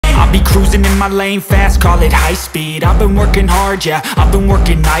be cruising in my lane fast, call it high speed. I've been working hard, yeah, I've been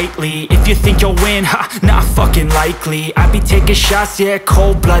working nightly. If you think you'll win, ha, not fucking likely. I be taking shots, yeah,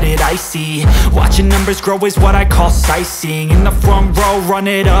 cold-blooded, icy. Watching numbers grow is what I call sightseeing. In the front row, run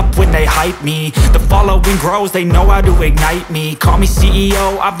it up when they hype me. The following grows, they know how to ignite me. Call me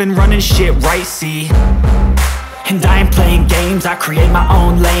CEO, I've been running shit right, see. And I ain't playing games, I create my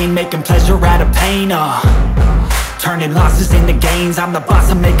own lane, making pleasure out of pain, turning losses into gains. I'm the boss,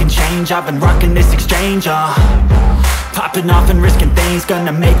 I'm making change. I've been rocking this exchange, popping off and risking things.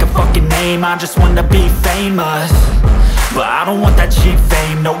 Gonna make a fucking name, I just wanna be famous. But I don't want that cheap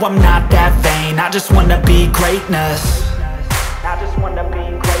fame, no, I'm not that vain. I just wanna be greatness. I just wanna be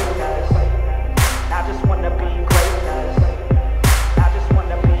greatness. I just wanna be greatness. I just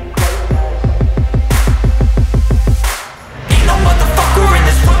wanna be greatness. Ain't no motherfucker in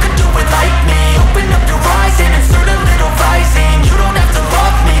this world could do it like me. Open up your eyes and insert a little rising. You don't have to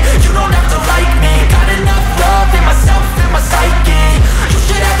love me, you don't have to like me. Got enough love in myself, in my psyche. You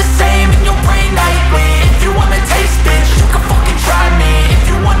should have the same in your brain nightly. If you wanna taste, bitch, you can fucking try me. If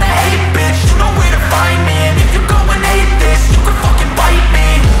you wanna hate, bitch, you know where to find me. And if you go and hate this, you can fucking bite me.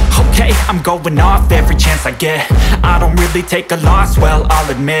 Okay, I'm going off every chance I get. I don't really take a loss, well, I'll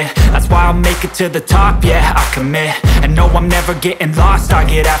admit. That's why I'll make it to the top, yeah, I commit. And no, I'm never getting lost, I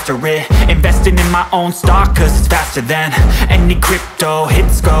get after it. Investing in my own stock, cause it's faster than any crypto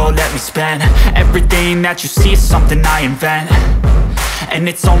hits go, let me spend. Everything that you see is something I invent, and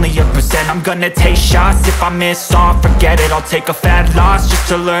it's only a percent. I'm gonna take shots, if I miss all, forget it. I'll take a fat loss just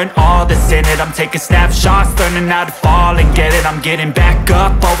to learn all that's in it. I'm taking snapshots, learning how to fall and get it. I'm getting back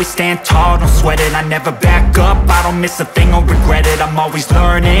up, always stand tall, don't sweat it. I never back up, I don't miss a thing or regret it. I'm always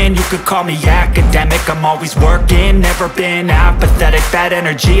learning, you could call me academic. I'm always working, never been apathetic. That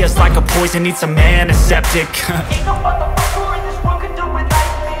energy is like a poison, needs a antiseptic.